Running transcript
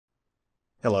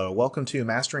Hello, welcome to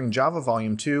Mastering Java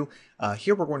Volume 2.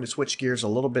 Here we're going to switch gears a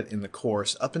little bit in the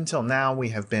course. Up until now we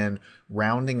have been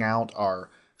rounding out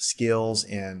our skills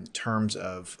in terms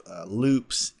of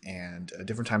loops and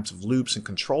different types of loops and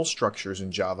control structures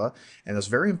in Java. And that's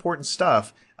very important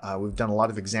stuff. We've done a lot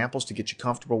of examples to get you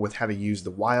comfortable with how to use the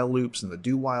while loops and the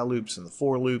do while loops and the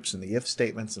for loops and the if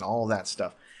statements and all of that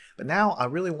stuff. But now I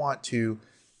really want to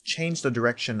change the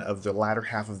direction of the latter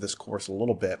half of this course a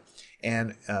little bit.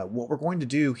 And what we're going to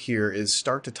do here is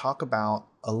start to talk about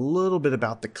a little bit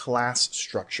about the class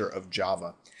structure of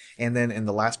Java. And then in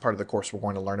the last part of the course, we're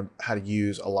going to learn how to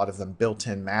use a lot of the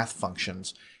built-in math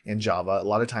functions in Java. A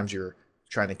lot of times you're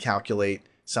trying to calculate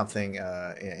something,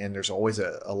 and there's always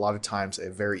a lot of times a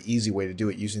very easy way to do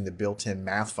it using the built-in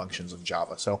math functions of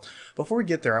Java. So before we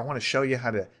get there, I want to show you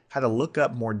how to look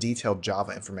up more detailed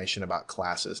Java information about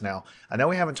classes. Now, I know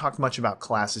we haven't talked much about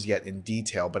classes yet in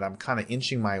detail, but I'm kind of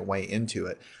inching my way into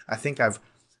it. I think I've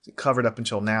covered up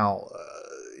until now,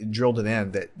 drilled it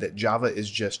in, that Java is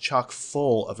just chock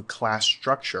full of a class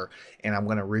structure, and I'm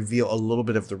going to reveal a little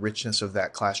bit of the richness of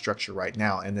that class structure right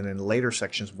now. And then in later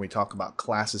sections, when we talk about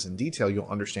classes in detail, you'll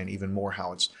understand even more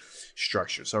how it's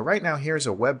structured. So right now, here's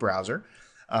a web browser.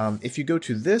 If you go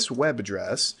to this web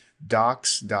address,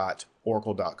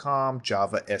 docs.oracle.com,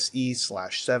 java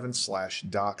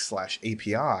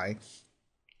se/7/docs/API,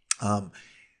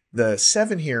 the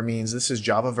 7 here means this is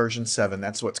Java version 7.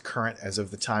 That's what's current as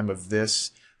of the time of this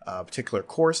particular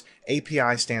course.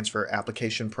 API stands for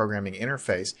Application Programming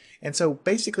Interface. And so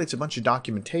basically it's a bunch of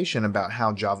documentation about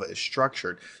how Java is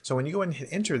structured. So when you go and hit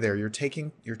enter there, you're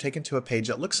taken to a page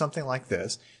that looks something like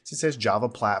this. It says Java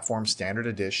Platform Standard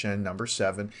Edition number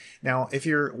 7. Now, if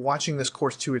you're watching this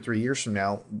course 2 or 3 years from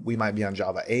now, we might be on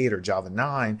Java 8 or Java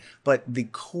 9, but the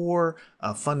core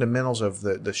fundamentals of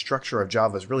the structure of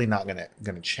Java is really not going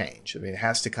to change. I mean, it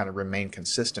has to kind of remain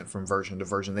consistent from version to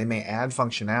version. They may add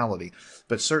functionality,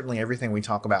 but certainly everything we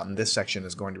talk about in this section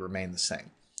is going to remain the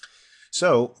same.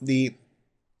 So the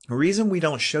reason we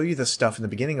don't show you this stuff in the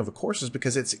beginning of a course is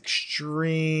because it's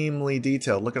extremely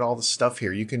detailed. Look at all the stuff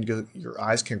here. You can go, your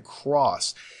eyes can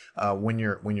cross when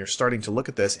you're starting to look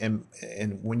at this, and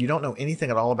when you don't know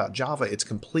anything at all about Java, it's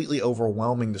completely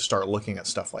overwhelming to start looking at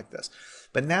stuff like this.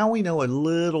 But now we know a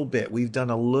little bit. We've done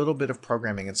a little bit of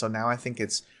programming, and so now I think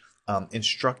it's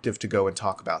instructive to go and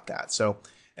talk about that. So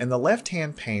in the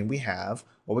left-hand pane, we have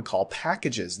what we call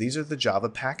packages. These are the Java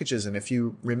packages, and if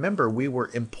you remember, we were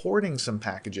importing some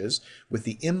packages with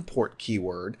the import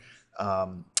keyword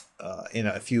in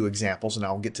a few examples, and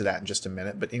I'll get to that in just a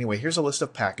minute. But anyway, here's a list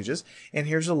of packages, and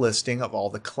here's a listing of all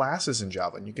the classes in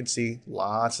Java. And you can see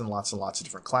lots and lots and lots of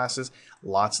different classes,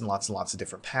 lots and lots and lots of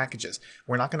different packages.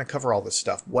 We're not going to cover all this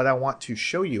stuff. What I want to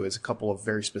show you is a couple of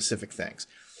very specific things.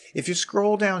 If you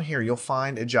scroll down here, you'll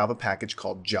find a Java package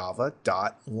called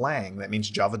java.lang. That means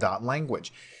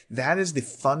java.language. That is the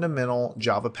fundamental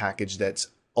Java package that's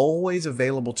always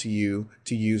available to you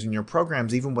to use in your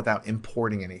programs, even without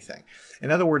importing anything.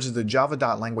 In other words, the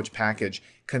java.language package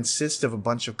consists of a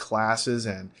bunch of classes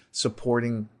and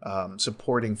supporting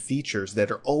features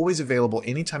that are always available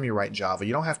anytime you write Java.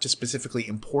 You don't have to specifically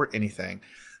import anything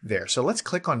there. So let's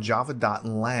click on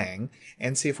java.lang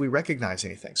and see if we recognize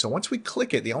anything. So once we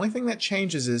click it, the only thing that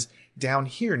changes is down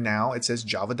here now it says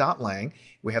java.lang.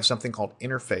 We have something called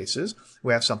interfaces.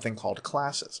 We have something called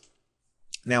classes.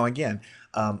 Now again,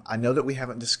 I know that we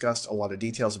haven't discussed a lot of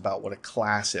details about what a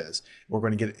class is. We're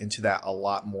going to get into that a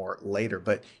lot more later,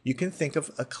 but you can think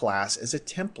of a class as a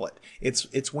template.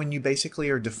 It's when you basically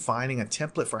are defining a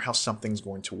template for how something's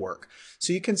going to work.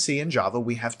 So you can see in Java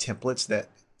we have templates that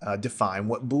define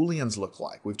what Booleans look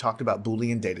like. We've talked about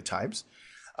Boolean data types.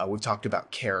 We've talked about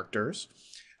characters.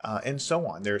 And so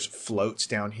on. There's floats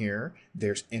down here,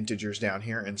 there's integers down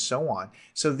here, and so on.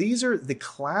 So these are the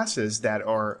classes that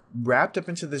are wrapped up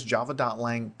into this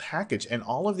java.lang package, and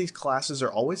all of these classes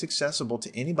are always accessible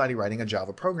to anybody writing a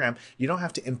Java program. You don't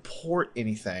have to import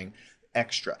anything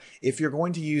extra. If you're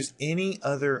going to use any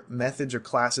other methods or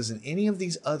classes in any of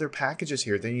these other packages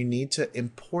here, then you need to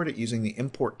import it using the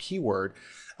import keyword.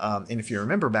 And if you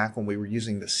remember back when we were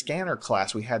using the scanner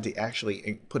class, we had to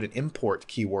actually put an import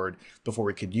keyword before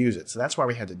we could use it. So that's why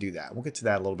we had to do that. We'll get to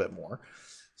that a little bit more.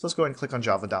 So let's go ahead and click on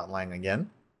java.lang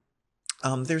again.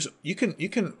 You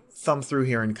can thumb through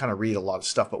here and kind of read a lot of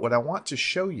stuff, but what I want to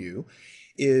show you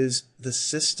is the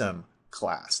system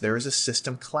class. There is a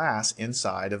system class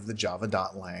inside of the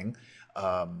java.lang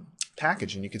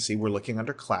package, and you can see we're looking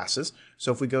under classes.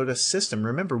 So if we go to system,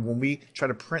 remember when we try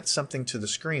to print something to the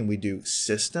screen, we do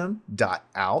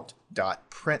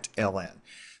system.out.println.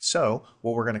 So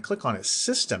what we're going to click on is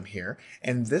System here,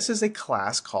 and this is a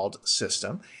class called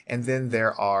System, and then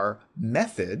there are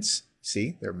methods.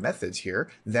 See, there are methods here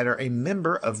that are a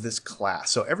member of this class.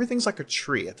 So everything's like a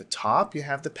tree. At the top, you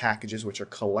have the packages, which are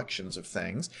collections of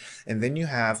things. And then you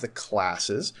have the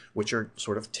classes, which are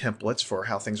sort of templates for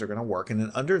how things are going to work. And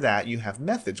then under that, you have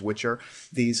methods, which are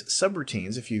these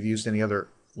subroutines. If you've used any other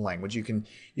language, you can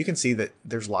see that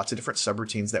there's lots of different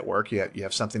subroutines that work. You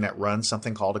have something that runs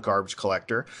something called a garbage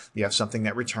collector. You have something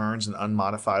that returns an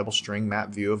unmodifiable string map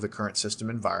view of the current system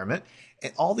environment.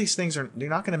 And all these things they're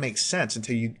not going to make sense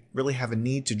until you really have a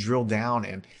need to drill down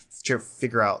and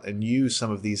figure out and use some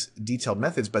of these detailed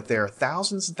methods. But there are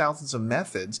thousands and thousands of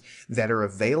methods that are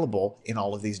available in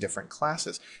all of these different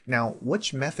classes. Now,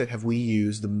 which method have we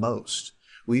used the most?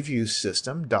 We've used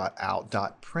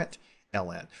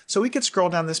system.out.println. So we could scroll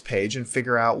down this page and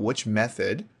figure out which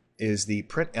method is the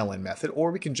println method,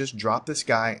 or we can just drop this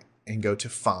guy and go to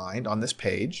find on this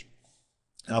page.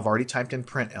 I've already typed in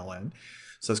println.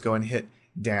 So let's go and hit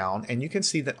down, and you can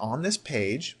see that on this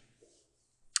page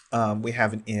we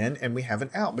have an in and we have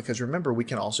an out, because remember, we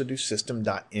can also do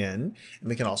system.in and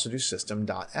we can also do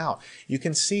system.out. You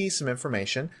can see some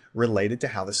information related to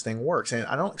how this thing works, and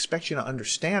I don't expect you to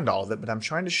understand all of it, but I'm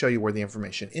trying to show you where the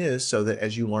information is so that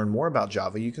as you learn more about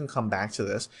Java, you can come back to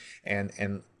this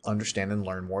and understand and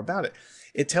learn more about it.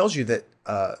 It tells you that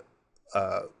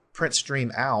print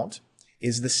stream out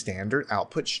is the standard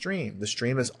output stream. The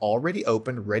stream is already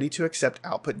open, ready to accept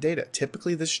output data.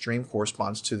 Typically, this stream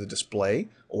corresponds to the display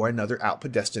or another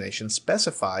output destination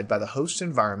specified by the host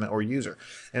environment or user.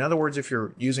 In other words, if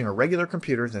you're using a regular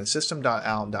computer, then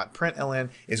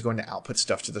system.out.println is going to output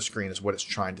stuff to the screen, is what it's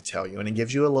trying to tell you. And it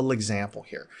gives you a little example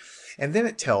here. And then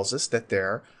it tells us that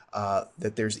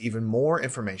there's even more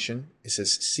information. It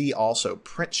says see also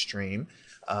print stream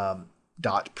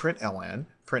 .println,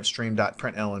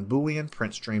 printstream.println boolean,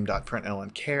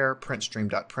 printstream.println char,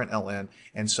 printstream.println,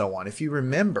 and so on. If you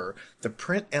remember the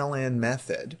println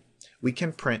method, we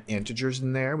can print integers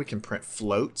in there, we can print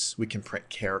floats, we can print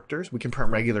characters, we can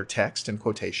print regular text and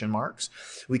quotation marks.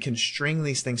 We can string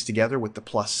these things together with the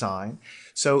plus sign.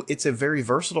 So it's a very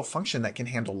versatile function that can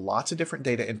handle lots of different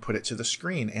data and put it to the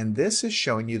screen. And this is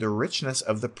showing you the richness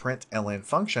of the println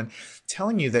function,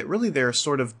 telling you that really there are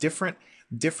sort of different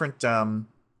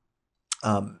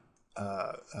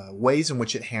ways in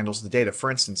which it handles the data.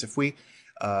 For instance, if we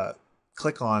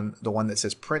click on the one that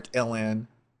says println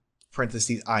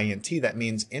parentheses int, that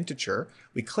means integer.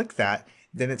 We click that,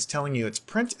 then it's telling you it's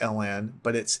println,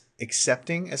 but it's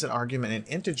accepting as an argument an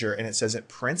integer, and it says it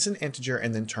prints an integer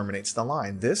and then terminates the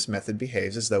line. This method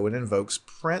behaves as though it invokes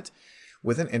print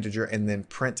with an integer and then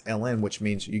println, which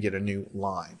means you get a new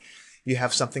line. You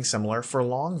have something similar for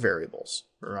long variables,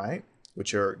 right?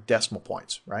 Which are decimal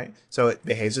points, right? So it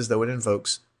behaves as though it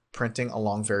invokes printing a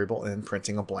long variable and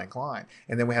printing a blank line.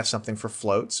 And then we have something for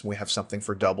floats, we have something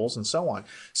for doubles, and so on.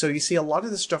 So you see, a lot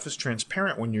of this stuff is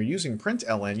transparent when you're using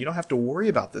println. You don't have to worry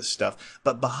about this stuff.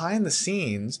 But behind the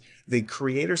scenes, the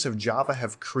creators of Java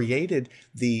have created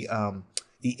the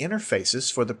interfaces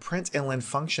for the println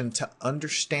function to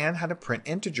understand how to print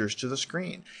integers to the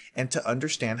screen, and to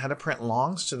understand how to print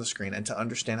longs to the screen, and to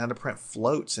understand how to print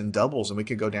floats and doubles. And we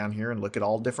could go down here and look at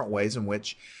all different ways in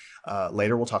which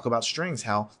later we'll talk about strings,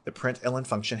 how the println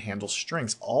function handles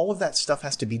strings. All of that stuff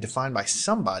has to be defined by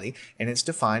somebody, and it's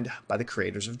defined by the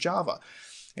creators of Java.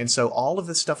 And so all of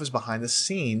this stuff is behind the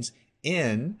scenes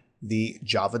in the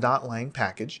java.lang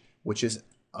package, which is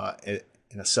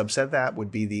and a subset of that would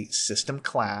be the system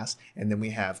class, and then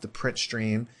we have the print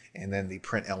stream and then the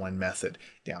println method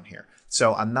down here.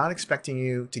 So I'm not expecting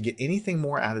you to get anything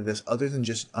more out of this other than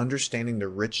just understanding the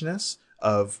richness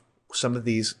of some of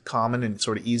these common and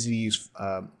sort of easy to use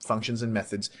functions and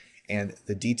methods, and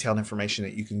the detailed information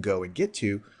that you can go and get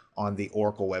to on the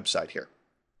Oracle website here.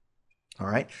 All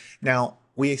right. Now,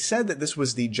 we said that this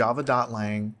was the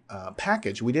java.lang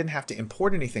package. We didn't have to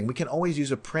import anything. We can always use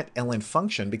a println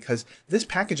function because this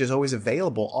package is always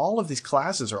available. All of these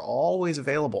classes are always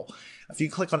available. If you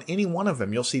click on any one of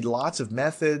them, you'll see lots of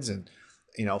methods and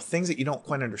things that you don't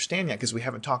quite understand yet, because we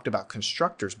haven't talked about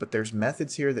constructors. But there's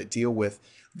methods here that deal with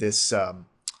this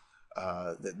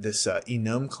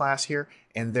enum class here,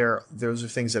 and those are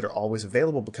things that are always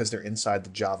available because they're inside the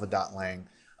java.lang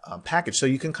package. So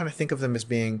you can kind of think of them as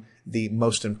being the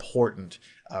most important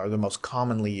or the most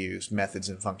commonly used methods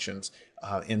and functions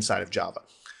inside of Java.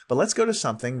 But let's go to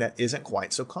something that isn't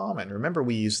quite so common. Remember,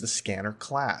 we used the scanner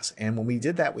class, and when we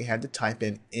did that, we had to type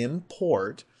in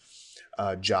import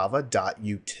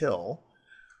java.util,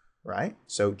 right?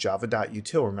 So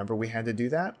java.util, remember we had to do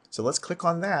that? So let's click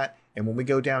on that, and when we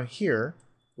go down here,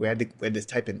 we had to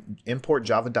type in import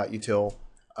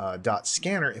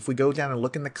java.util.scanner. If we go down and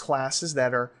look in the classes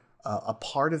that are a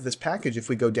part of this package, if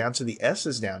we go down to the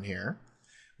S's down here,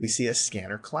 we see a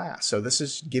scanner class. So this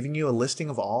is giving you a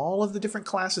listing of all of the different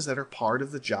classes that are part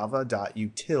of the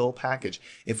java.util package.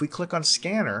 If we click on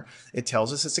scanner, it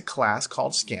tells us it's a class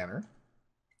called scanner.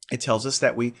 It tells us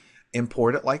that we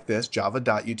import it like this,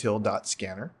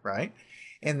 java.util.scanner, right?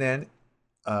 And then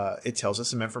it tells us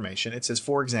some information. It says,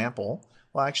 for example,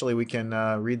 well, actually, we can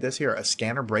read this here. A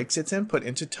scanner breaks its input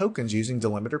into tokens using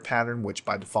delimiter pattern, which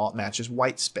by default matches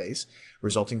white space.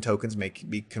 Resulting tokens may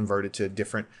be converted to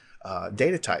different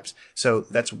data types. So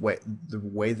that's the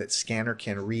way that scanner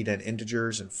can read in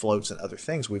integers and floats and other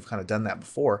things. We've kind of done that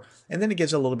before. And then it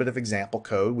gives a little bit of example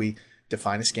code. We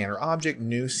define a scanner object,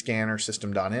 new scanner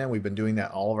system.in. We've been doing that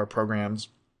in all of our programs.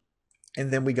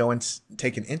 And then we go and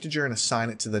take an integer and assign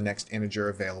it to the next integer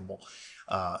available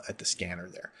at the scanner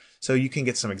there. So you can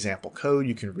get some example code.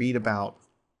 You can read about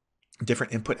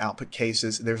different input-output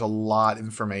cases. There's a lot of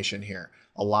information here,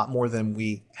 a lot more than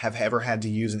we have ever had to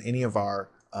use in any of our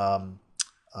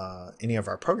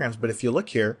programs. But if you look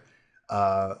here,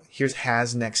 here's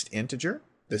has next integer.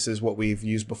 This is what we've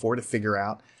used before to figure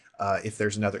out if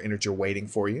there's another integer waiting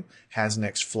for you. Has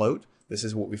next float. This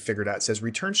is what we figured out. It says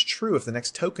returns true if the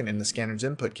next token in the scanner's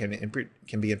input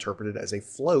can be interpreted as a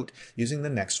float using the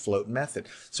next float method.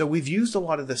 So we've used a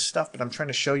lot of this stuff, but I'm trying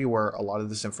to show you where a lot of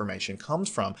this information comes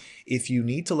from. If you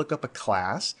need to look up a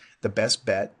class, the best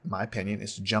bet, in my opinion,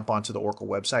 is to jump onto the Oracle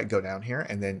website, go down here,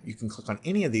 and then you can click on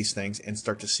any of these things and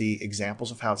start to see examples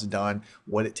of how it's done,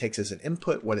 what it takes as an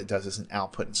input, what it does as an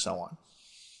output, and so on.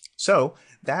 So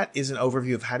that is an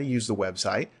overview of how to use the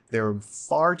website. There are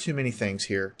far too many things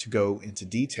here to go into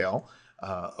detail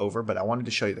over, but I wanted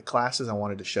to show you the classes. I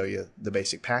wanted to show you the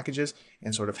basic packages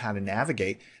and sort of how to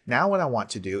navigate. Now what I want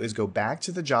to do is go back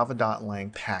to the java.lang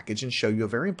package and show you a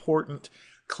very important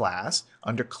class.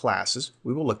 Under classes,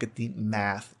 we will look at the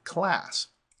math class,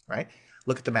 right?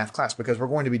 Look at the math class because we're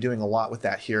going to be doing a lot with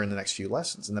that here in the next few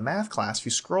lessons. In the math class, if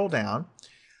you scroll down,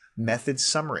 method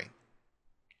summary.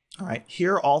 All right,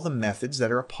 here are all the methods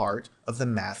that are a part of the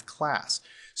math class.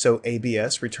 So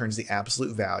ABS returns the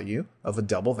absolute value of a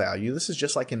double value. This is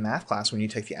just like in math class when you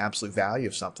take the absolute value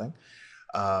of something.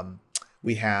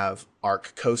 We have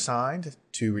arc cosine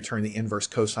to return the inverse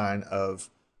cosine of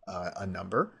a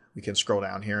number. We can scroll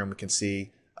down here and we can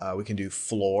see we can do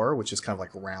floor, which is kind of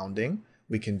like rounding.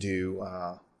 We can do,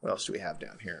 what else do we have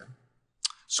down here?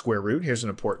 Square root, here's an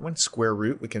important one. Square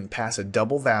root, we can pass a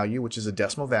double value, which is a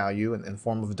decimal value in the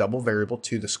form of a double variable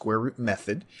to the square root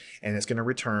method, and it's going to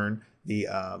return the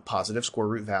positive square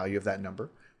root value of that number.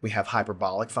 We have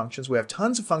hyperbolic functions. We have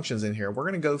tons of functions in here. We're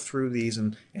going to go through these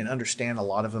and understand a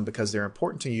lot of them because they're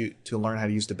important to you to learn how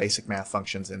to use the basic math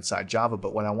functions inside Java.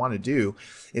 But what I want to do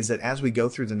is that as we go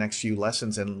through the next few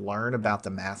lessons and learn about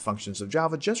the math functions of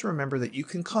Java, just remember that you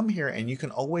can come here and you can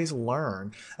always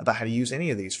learn about how to use any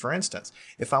of these. For instance,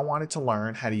 if I wanted to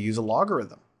learn how to use a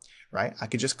logarithm, right? I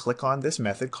could just click on this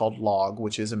method called log,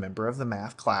 which is a member of the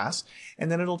math class,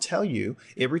 and then it'll tell you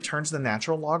it returns the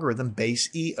natural logarithm base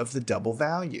e of the double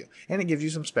value. And it gives you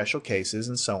some special cases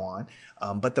and so on.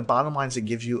 But the bottom line is it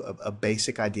gives you a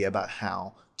basic idea about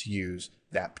how to use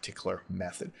that particular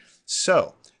method.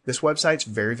 So this website's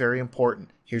very, very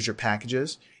important. Here's your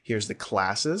packages, here's the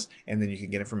classes, and then you can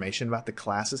get information about the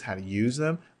classes, how to use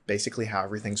them, basically how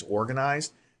everything's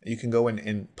organized. You can go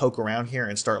and poke around here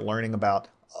and start learning about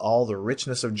all the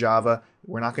richness of Java.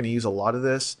 We're not going to use a lot of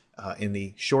this in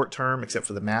the short term, except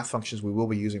for the math functions we will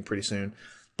be using pretty soon.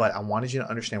 But I wanted you to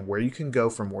understand where you can go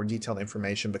for more detailed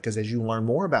information, because as you learn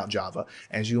more about Java,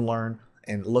 as you learn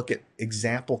and look at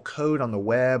example code on the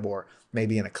web or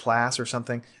maybe in a class or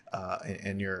something,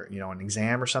 in your an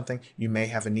exam or something, you may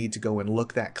have a need to go and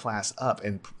look that class up.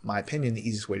 And in my opinion, the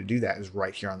easiest way to do that is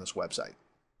right here on this website.